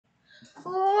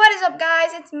What is up, guys?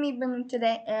 It's me, Boom,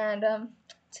 today, and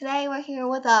today we're here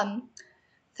with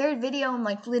third video in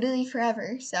like literally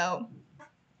forever. So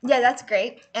yeah, that's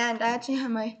great. And I actually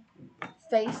have my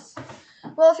face.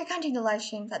 Well, if you're counting the live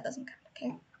stream, that doesn't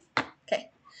count. Okay.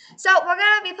 So we're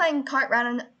gonna be playing cart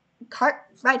ride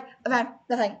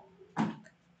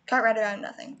around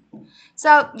nothing.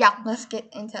 So yeah, let's get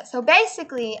into it. So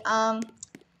basically,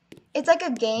 it's like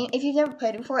a game. If you've never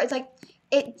played it before, it's like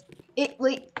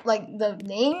like the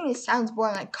name, it sounds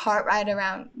boring, like cart ride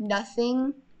around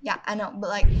nothing. Yeah, I know, but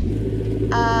like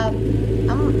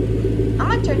I'm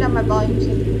gonna turn down my volume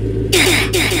too.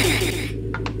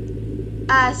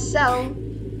 So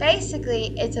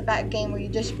basically it's about a game where you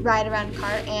just ride around a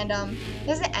cart, and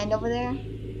there's an end over there.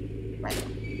 Right.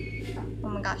 Oh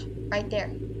my gosh, right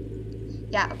there.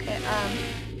 Yeah, okay.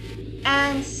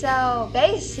 And so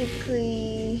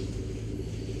basically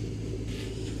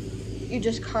you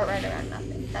just cart ride around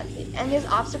nothing. That's it. And there's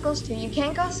obstacles too. You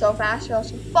can't go so fast or else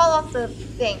you'll fall off the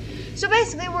thing. So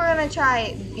basically we're gonna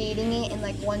try beating it in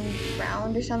like one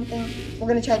round or something. We're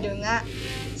gonna try doing that.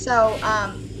 So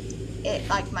it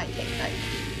like might take like,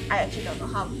 I actually don't know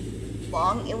how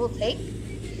long it will take,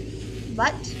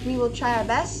 but we will try our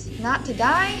best not to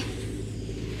die.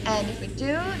 And if we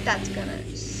do, that's gonna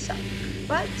suck.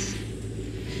 But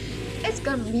it's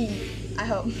gonna be, I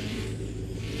hope.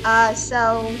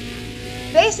 So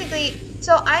basically,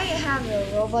 so I have a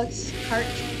Robux cart.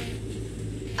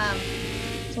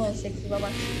 It's only 60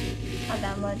 Robux. It's not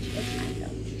that much. It's kind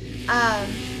of.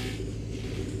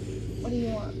 What do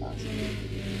you want, boss?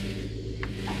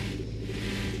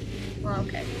 Oh,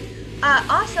 okay.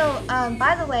 Also,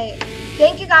 by the way,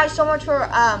 thank you guys so much for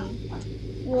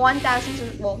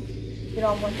 1,000. Well, we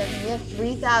don't have 1,000. We have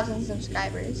 3,000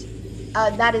 subscribers.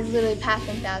 That is literally past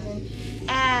 1,000.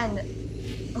 And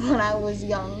when I was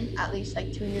young, at least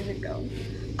like 2 years ago,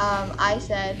 I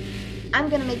said I'm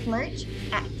gonna make merch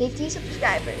at 50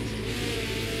 subscribers.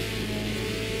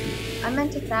 I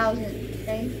meant 1,000,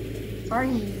 okay? Sorry,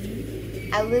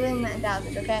 I literally meant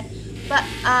 1,000, okay? But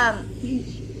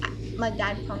my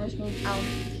dad promised me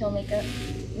he'll make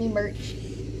me merch.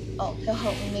 Oh, he'll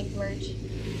help me make merch.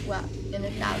 Well, in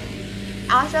 1,000.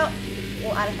 Also,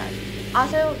 well, out of 1,000.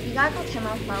 Also, you gotta go 10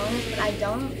 miles per hour, but I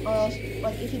don't, or else,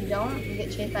 like, if you don't, you get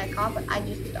chased by a cop, but I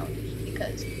just don't,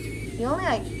 because he only,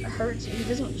 like, hurts you. He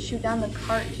doesn't shoot down the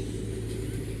cart,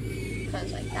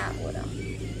 because, like, that would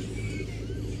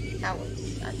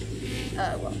suck.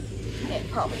 Well, it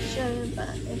probably should, but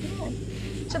it would.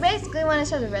 So basically, when it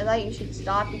says a red light, you should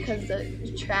stop, because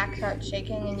the track starts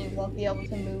shaking, and you won't be able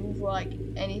to move, or, like,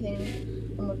 anything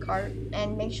from the cart.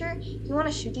 And make sure, if you want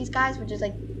to shoot these guys, which is,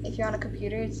 like, if you're on a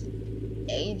computer, it's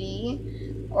AD,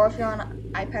 or if you're on an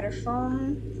iPad or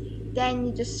phone, then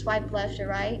you just swipe left or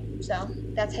right. So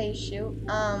that's how you shoot.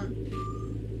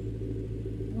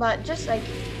 But just like,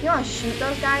 if you want to shoot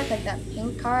those guys, like that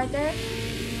pink car right there,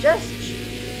 just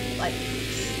like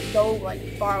go like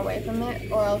far away from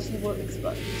it, or else you will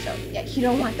explode. So yeah, you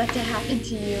don't want that to happen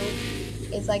to you.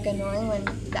 It's like annoying when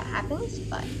that happens,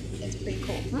 but it's pretty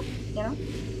cool, you know.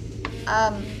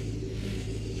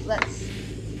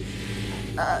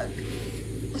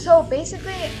 So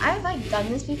basically, I've like done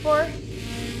this before.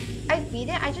 I beat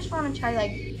it. I just want to try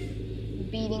like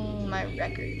beating my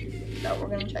record. So we're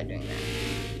gonna try doing that.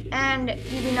 And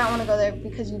you do not want to go there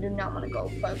because you do not want to go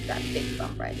above that big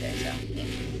bump right there. So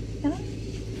yeah.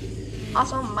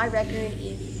 Also, my record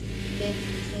is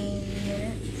 15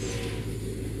 minutes.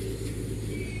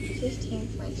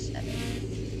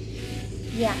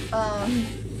 15.7. Yeah.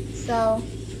 So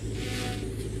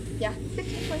yeah,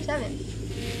 15.7.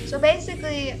 So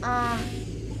basically, I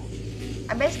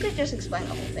basically just explained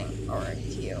the whole thing already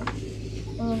to you.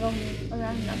 And you go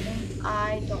around nothing.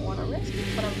 I don't want to risk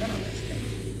it, but I'm gonna risk it.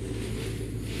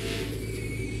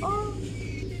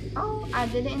 Oh, I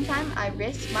did it in time. I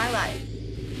risked my life.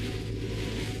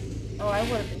 Oh, I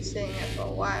would have been sitting there for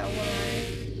a while, wouldn't I?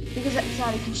 Because it's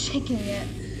not even shaking yet.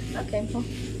 Okay, well,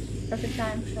 perfect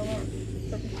time.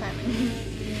 Perfect timing.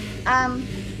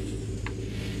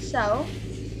 So,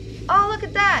 oh, look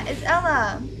at that, it's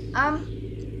Ella. I'm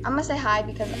gonna say hi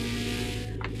because,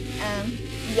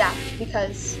 yeah,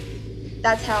 because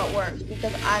that's how it works,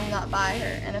 because I'm not by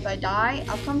her, and if I die,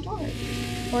 I'll come towards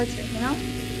her, you know?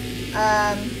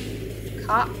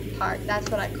 Cop part, that's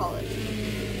what I call it.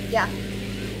 Yeah.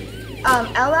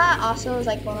 Ella also is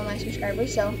like one of my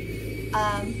subscribers, so,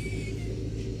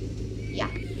 yeah.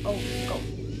 Oh, go.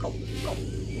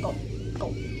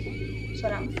 Slow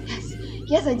down.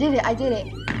 Yes, I did it.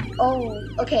 Oh,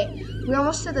 okay. We're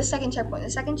almost to the second checkpoint.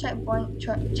 The second checkpoint,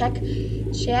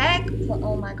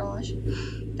 oh my gosh.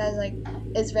 That is like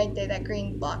It's right there, that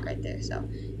green block right there. So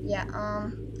yeah,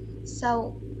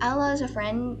 so Ella is a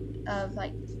friend of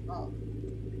like, well,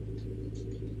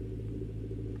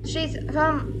 she's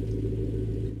one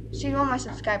of my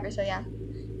subscribers. So yeah,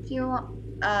 if you want,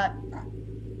 I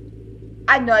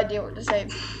have no idea what to say.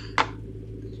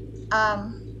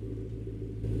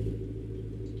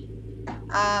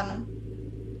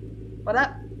 What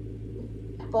up,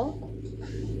 Bull?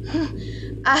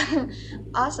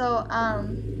 Also,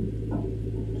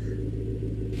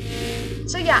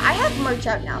 so yeah, I have merch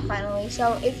out now finally.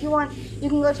 So if you want, you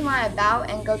can go to my about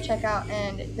and go check out,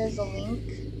 and there's a link.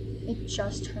 It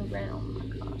just turned red, oh my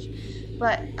gosh.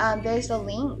 But there's a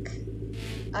link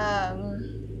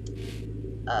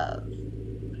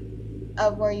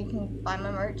of where you can buy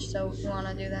my merch. So if you want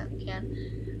to do that, you can.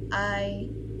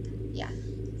 Yeah,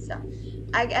 so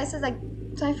I guess it's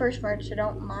my first merch, so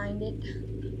don't mind it.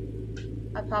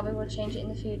 I probably will change it in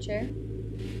the future,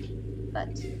 but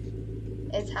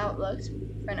it's how it looks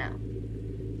for now.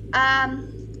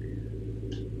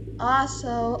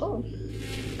 Also,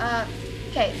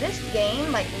 okay, this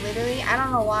game, like, literally, I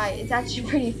don't know why, it's actually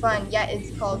pretty fun, yet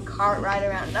it's called Car Ride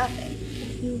Around Nothing.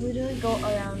 You literally go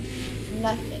around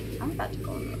nothing. I'm about to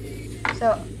go around.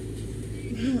 So,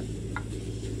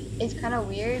 it's kind of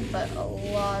weird, but a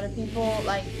lot of people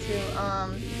like to,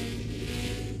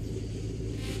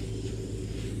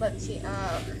 let's see,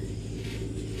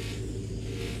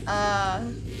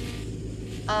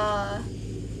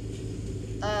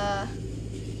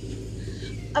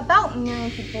 about 1 million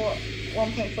people,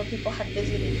 1.4 people have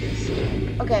visited this.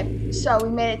 Okay, so we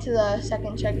made it to the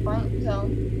second checkpoint, so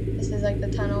this is like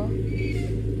the tunnel.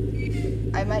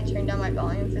 I might turn down my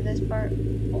volume for this part.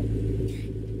 Oh.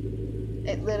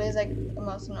 It literally is like the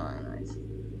most annoying noise.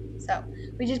 So,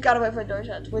 we just gotta wait for door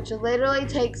shuts, which literally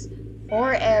takes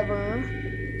forever.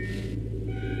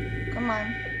 Come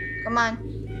on. Come on.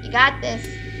 You got this.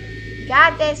 You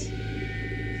got this.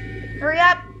 Hurry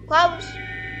up. Close.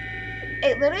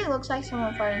 It literally looks like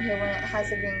someone farting here when it has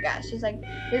the green gas. She's like,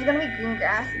 there's gonna be green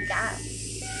gas.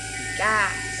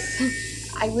 Gas.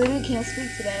 I literally can't speak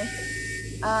today.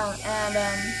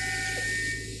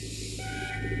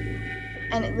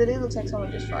 And it literally looks like someone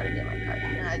just farted in my car.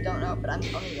 And I don't know, but I'm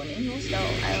the only one in here, so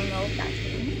I don't know if that's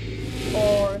me.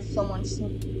 Or if someone's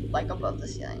like above the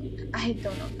ceiling. I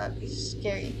don't know, that'd be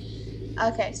scary.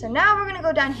 Okay, so now we're gonna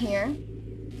go down here.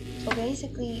 So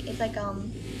basically, it's like a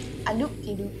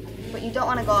loop-de-loop, but you don't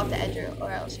want to go off the edge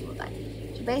or else you will die.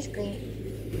 So basically,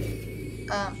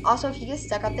 also if you get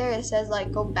stuck up there, it says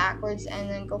like go backwards and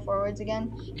then go forwards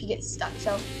again if you get stuck.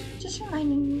 So just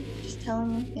reminding you, just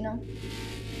telling you, you know.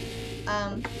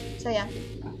 So yeah,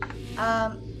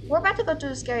 we're about to go to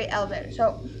the scary elevator.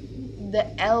 So the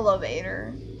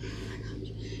elevator, oh my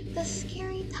gosh, the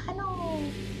scary tunnel.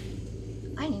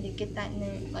 I need to get that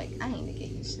name. Like, I need to get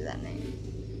used to that name,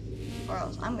 or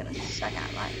else I'm gonna suck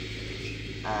at life.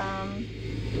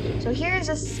 So here's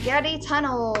a scary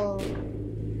tunnel.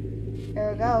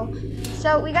 There we go.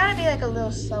 So we gotta be like a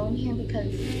little slow in here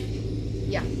because,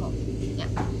 yeah, well, yeah,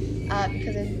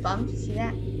 because there's bumps. See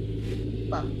that?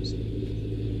 Bumps.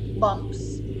 Bumps.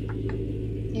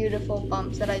 Beautiful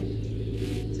bumps that I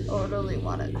totally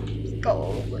want to go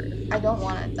over. I don't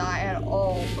want to die at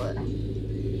all, but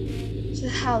it's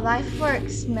just how life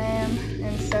works, ma'am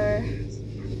and sir.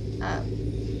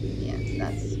 Yeah,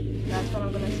 that's what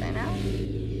I'm gonna say now.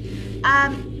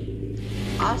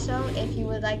 Also, if you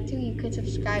would like to, you could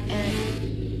subscribe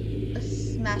and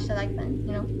smash the like button.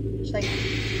 You know, just like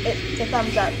it's a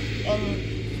thumbs up, and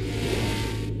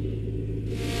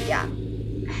yeah,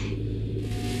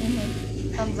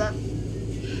 thumbs up.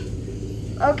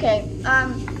 Okay, I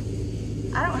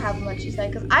don't have much to say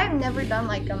because I've never done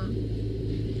like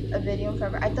a video in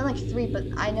forever. I've done like 3, but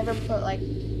I never put like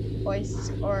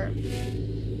voice or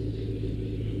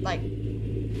like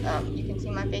you can see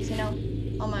my face, you know,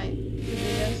 on my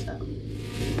videos. So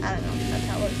I don't know. That's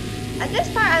how it works. At this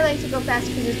part, I like to go fast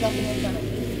because there's nothing in front of me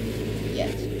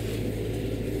yet.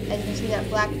 As you can see that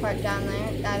black part down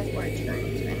there, that is where it's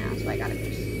turning right now. So I gotta go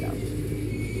slow.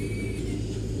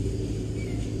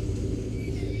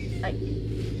 Like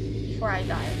before I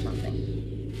die or something.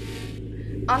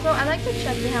 Also, I like to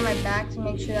check behind my back to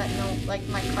make sure that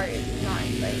my car is not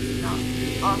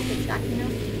off the track, you know.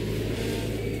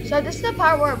 So this is the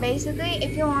part where basically,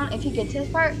 if you get to this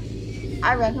part,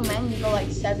 I recommend you go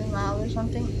like 7 miles or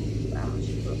something. I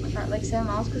almost blew up my car, like 7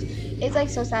 miles, because it's like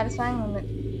so satisfying when the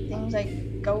things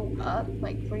like go up,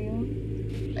 like for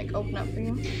you, like open up for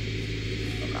you.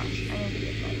 Oh gosh, I need to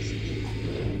get my speed.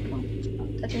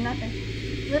 Oh, touching nothing.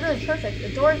 Literally perfect. The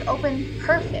doors open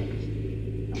perfect.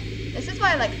 This is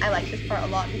why I like this part a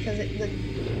lot because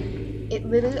it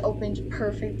literally opens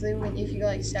perfectly when if you go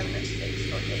like 7 or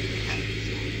 6 or 8 times.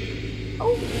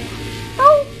 Oh,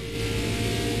 oh.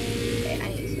 Okay, I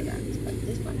need to slow down, but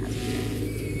this one has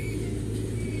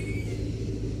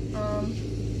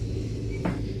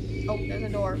oh, there's a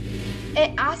door.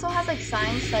 It also has like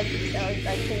signs like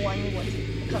to warn you what's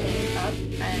coming up,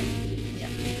 and yeah.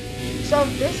 So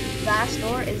this vast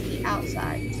door is the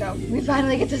outside. So we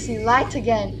finally get to see light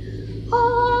again.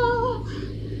 Oh,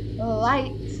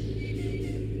 light.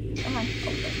 Come on,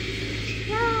 open.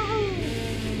 Yahoo!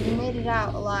 We made it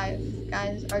out alive,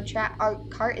 guys. Our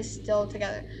cart is still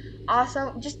together.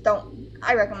 Also, just don't.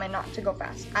 I recommend not to go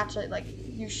fast. Actually, like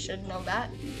you should know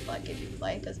that, like if you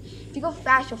play, because if you go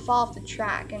fast, you'll fall off the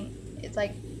track, and it's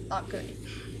like not good.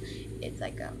 It's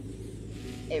like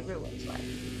it ruins life.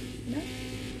 No.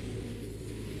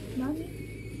 Mommy.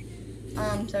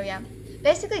 So yeah,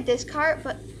 basically this cart,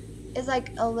 but is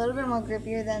like a little bit more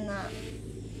grippier than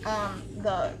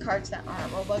the carts that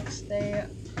aren't Robux. They're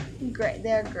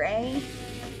gray,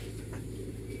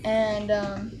 and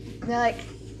they're like,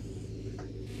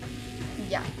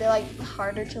 yeah, they're like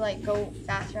harder to like go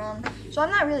faster on. So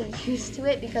I'm not really used to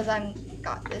it because I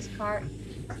got this cart.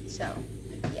 So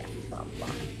yeah, blah blah.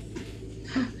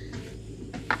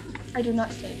 I do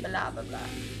not say blah blah blah.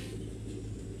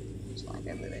 It's like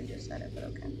I literally just said it, but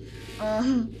okay.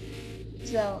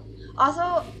 So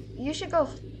also you should go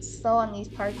slow on these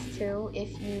parts too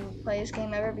if you play this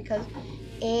game ever, because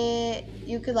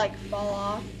you could like fall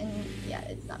off, and yeah,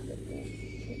 it's not good.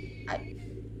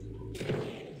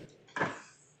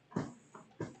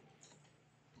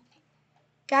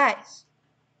 Guys,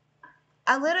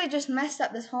 I literally just messed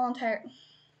up this whole entire.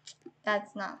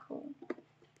 That's not cool.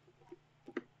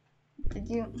 Did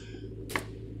you?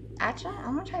 Actually,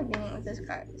 I'm gonna try beating it with this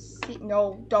card. See,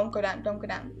 no, don't go down. Don't go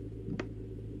down.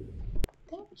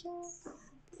 Thank you.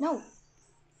 No.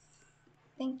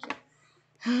 Thank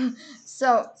you.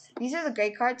 So these are the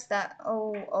gray cards that.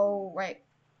 Oh, right.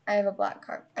 I have a black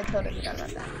card. I totally forgot about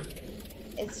that.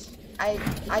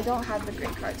 I don't have the gray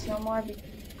cards no more.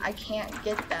 I can't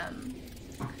get them.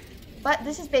 But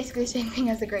this is basically the same thing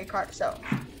as the gray card, so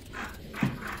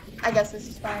I guess this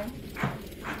is fine.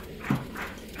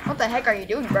 What the heck are you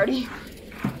doing, Brody?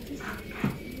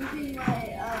 Using my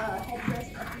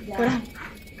headrest up and down. Go down.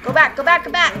 Go back. Go back.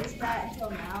 Go back. That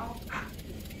until now.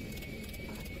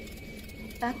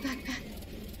 Back.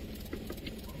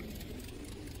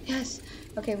 Yes.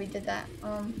 Okay, we did that.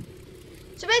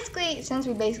 So basically, since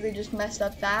we basically just messed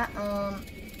up that,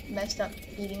 messed up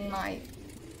eating my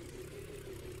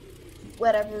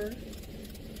whatever,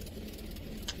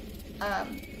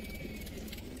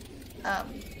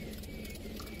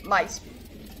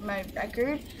 my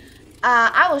record,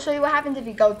 I will show you what happens if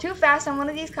you go too fast on one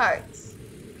of these cards.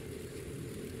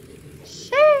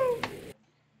 Sure.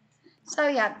 So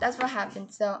yeah, that's what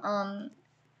happened. So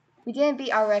we didn't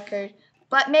beat our record,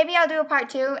 but maybe I'll do a part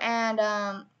 2, and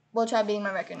we'll try beating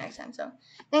my record next time. So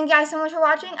thank you guys so much for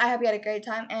watching. I hope you had a great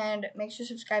time, and make sure to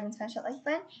subscribe and smash that like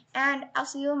button, and I'll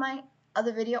see you in my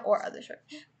other video or other short.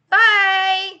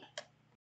 Bye.